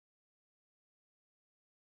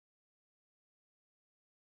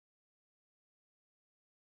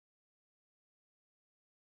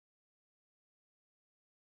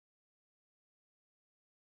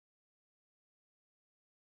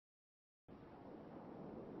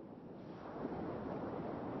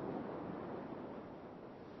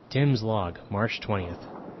Tim's log, March 20th.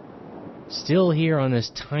 Still here on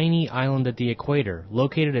this tiny island at the equator,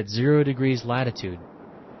 located at 0 degrees latitude.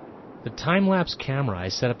 The time-lapse camera I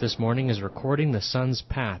set up this morning is recording the sun's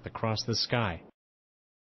path across the sky.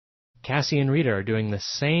 Cassie and Rita are doing the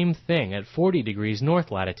same thing at 40 degrees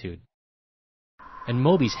north latitude. And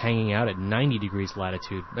Moby's hanging out at 90 degrees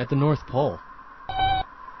latitude at the North Pole.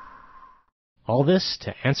 All this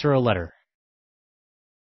to answer a letter.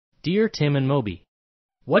 Dear Tim and Moby,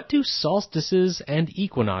 what do solstices and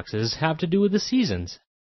equinoxes have to do with the seasons?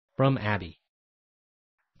 From Abby.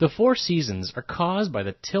 The 4 seasons are caused by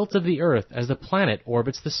the tilt of the Earth as the planet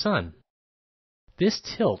orbits the Sun. This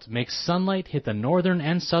tilt makes sunlight hit the northern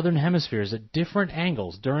and southern hemispheres at different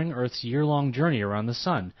angles during Earth's year-long journey around the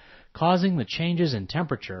Sun, causing the changes in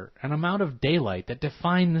temperature and amount of daylight that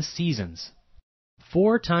define the seasons.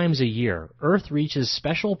 4 times a year, Earth reaches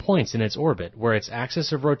special points in its orbit where its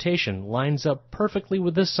axis of rotation lines up perfectly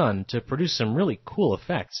with the Sun to produce some really cool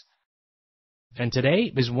effects. And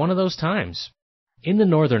today is one of those times. In the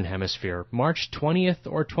northern hemisphere, March 20th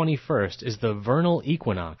or 21st is the vernal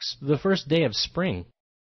equinox, the first day of spring.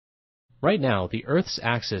 Right now, the Earth's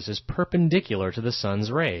axis is perpendicular to the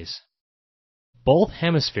Sun's rays. Both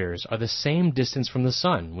hemispheres are the same distance from the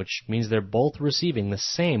Sun, which means they're both receiving the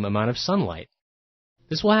same amount of sunlight.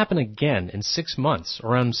 This will happen again in 6 months,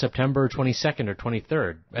 around September 22nd or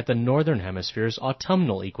 23rd, at the northern hemisphere's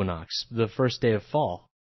autumnal equinox, the first day of fall.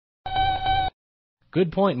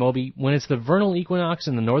 Good point, Moby. When it's the vernal equinox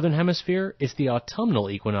in the northern hemisphere, it's the autumnal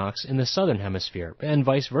equinox in the southern hemisphere, and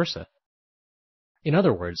vice versa. In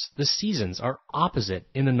other words, the seasons are opposite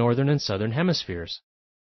in the northern and southern hemispheres.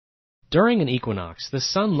 During an equinox, the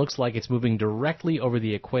Sun looks like it's moving directly over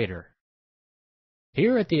the equator.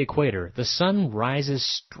 Here at the equator, the Sun rises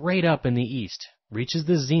straight up in the east, reaches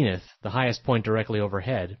the zenith, the highest point directly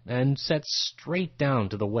overhead, and sets straight down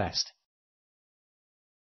to the west.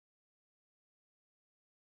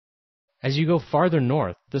 As you go farther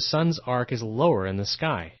north, the Sun's arc is lower in the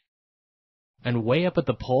sky. And way up at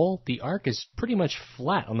the pole, the arc is pretty much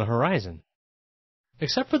flat on the horizon.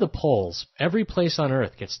 Except for the poles, every place on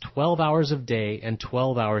Earth gets 12 hours of day and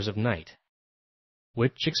 12 hours of night,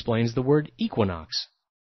 which explains the word equinox.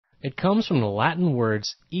 It comes from the Latin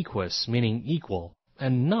words equus, meaning equal,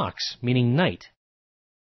 and nox, meaning night.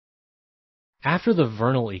 After the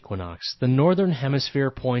vernal equinox, the northern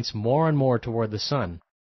hemisphere points more and more toward the Sun.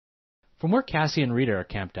 From where Cassie and Rita are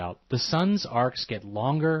camped out, the Sun's arcs get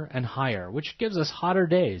longer and higher, which gives us hotter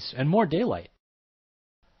days and more daylight.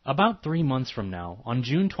 About 3 months from now, on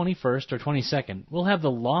June 21st or 22nd, we'll have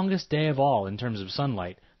the longest day of all in terms of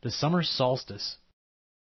sunlight, the summer solstice.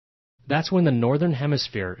 That's when the northern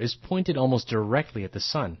hemisphere is pointed almost directly at the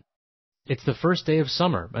Sun. It's the first day of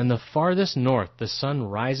summer, and the farthest north the Sun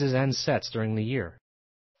rises and sets during the year.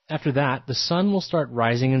 After that, the Sun will start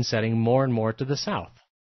rising and setting more and more to the south.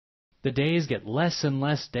 The days get less and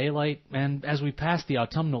less daylight, and as we pass the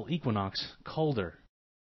autumnal equinox, colder.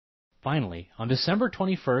 Finally, on December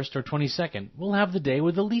 21st or 22nd, we'll have the day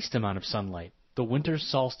with the least amount of sunlight, the winter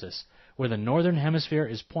solstice, where the northern hemisphere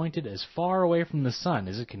is pointed as far away from the Sun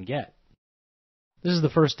as it can get. This is the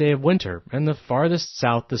first day of winter, and the farthest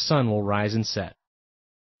south the Sun will rise and set.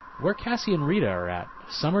 Where Cassie and Rita are at,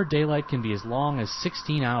 summer daylight can be as long as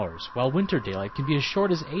 16 hours, while winter daylight can be as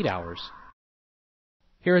short as 8 hours.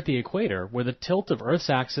 Here at the equator, where the tilt of Earth's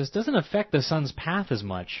axis doesn't affect the Sun's path as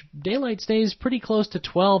much, daylight stays pretty close to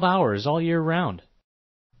 12 hours all year round.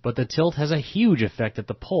 But the tilt has a huge effect at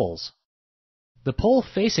the poles. The pole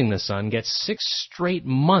facing the Sun gets 6 straight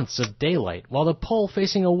months of daylight, while the pole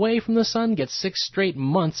facing away from the Sun gets 6 straight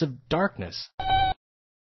months of darkness.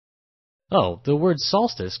 Oh, the word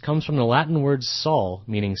solstice comes from the Latin words sol,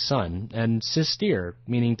 meaning sun, and sistere,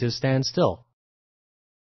 meaning to stand still.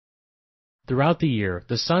 Throughout the year,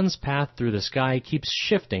 the Sun's path through the sky keeps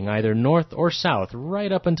shifting either north or south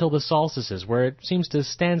right up until the solstices, where it seems to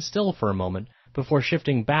stand still for a moment before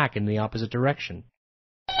shifting back in the opposite direction.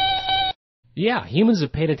 Yeah, humans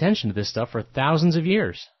have paid attention to this stuff for thousands of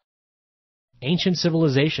years. Ancient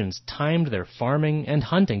civilizations timed their farming and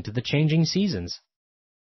hunting to the changing seasons.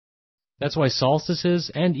 That's why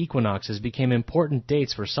solstices and equinoxes became important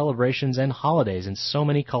dates for celebrations and holidays in so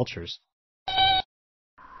many cultures.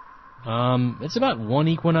 It's about 1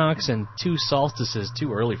 equinox and 2 solstices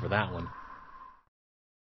too early for that one.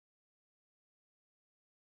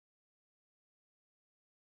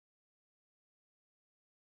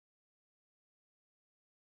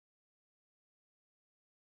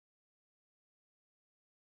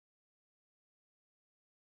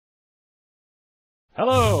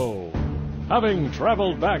 Hello! Having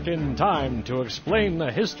traveled back in time to explain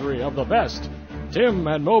the history of the best, Tim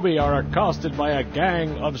and Moby are accosted by a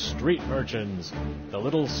gang of street urchins. The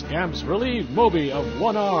little scamps relieve Moby of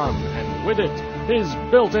one arm, and with it, his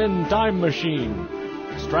built-in time machine.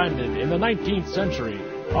 Stranded in the 19th century,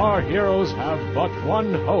 our heroes have but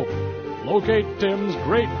one hope. Locate Tim's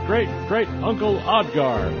great-great-great-uncle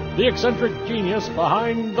Odgar, the eccentric genius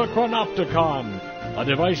behind the Chronopticon, a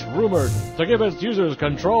device rumored to give its users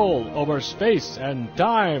control over space and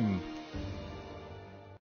time.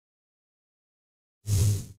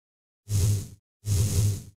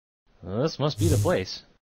 This must be the place.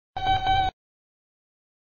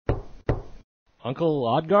 Uncle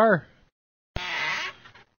Odgar?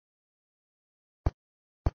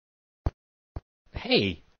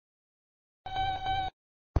 Hey!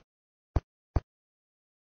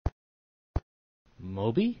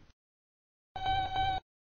 Moby?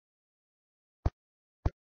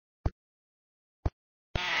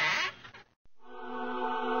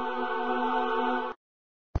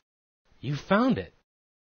 You found it.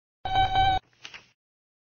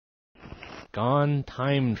 Gone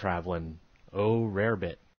time traveling. Oh, rare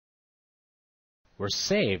bit. We're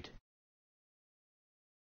saved.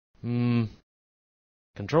 Controlling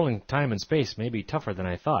time and space may be tougher than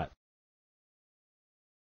I thought.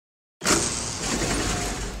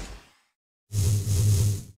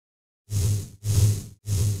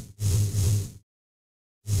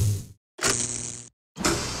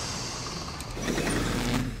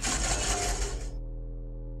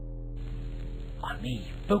 On me.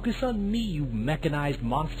 Focus on me, you mechanized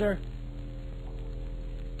monster.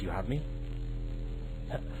 Do you have me?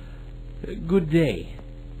 Good day.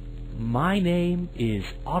 My name is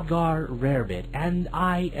Odgar Rarebit, and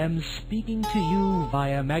I am speaking to you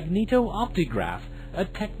via magneto-optigraph, a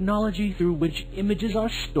technology through which images are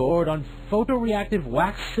stored on photoreactive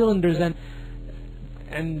wax cylinders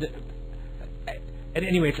and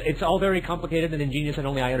anyway, it's all very complicated and ingenious, and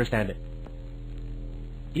only I understand it.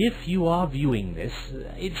 If you are viewing this,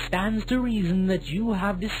 it stands to reason that you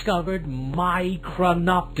have discovered my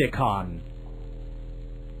Chronopticon.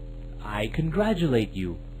 I congratulate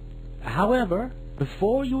you. However,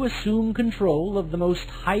 before you assume control of the most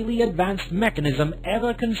highly advanced mechanism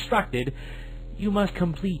ever constructed, you must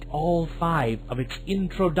complete all 5 of its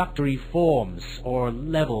introductory forms, or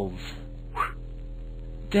levels.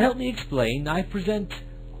 To help me explain, I present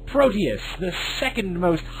Proteus, the second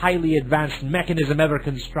most highly advanced mechanism ever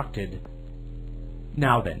constructed.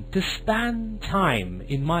 Now then, to span time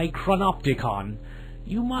in my Chronopticon,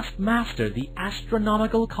 you must master the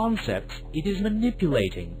astronomical concepts it is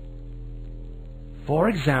manipulating. For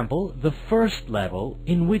example, the first level,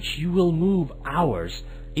 in which you will move hours,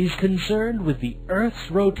 is concerned with the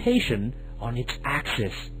Earth's rotation on its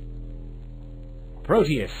axis.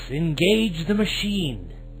 Proteus, engage the machine.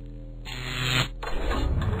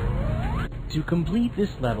 To complete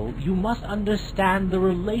this level, you must understand the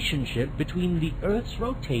relationship between the Earth's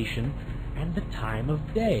rotation and the time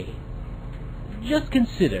of day. Just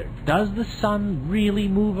consider, does the sun really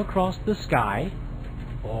move across the sky?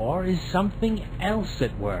 Or is something else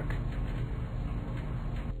at work?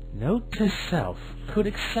 Note to self, could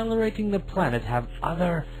accelerating the planet have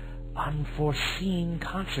other unforeseen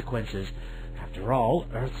consequences? After all,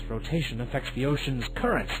 Earth's rotation affects the ocean's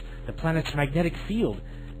currents, the planet's magnetic field,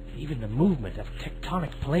 even the movement of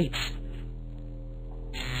tectonic plates.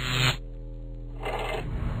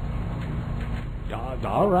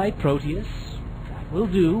 All right, Proteus. That will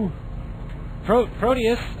do.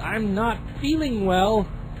 Proteus, I'm not feeling well.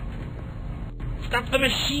 Stop the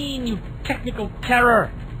machine, you technical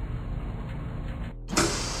terror!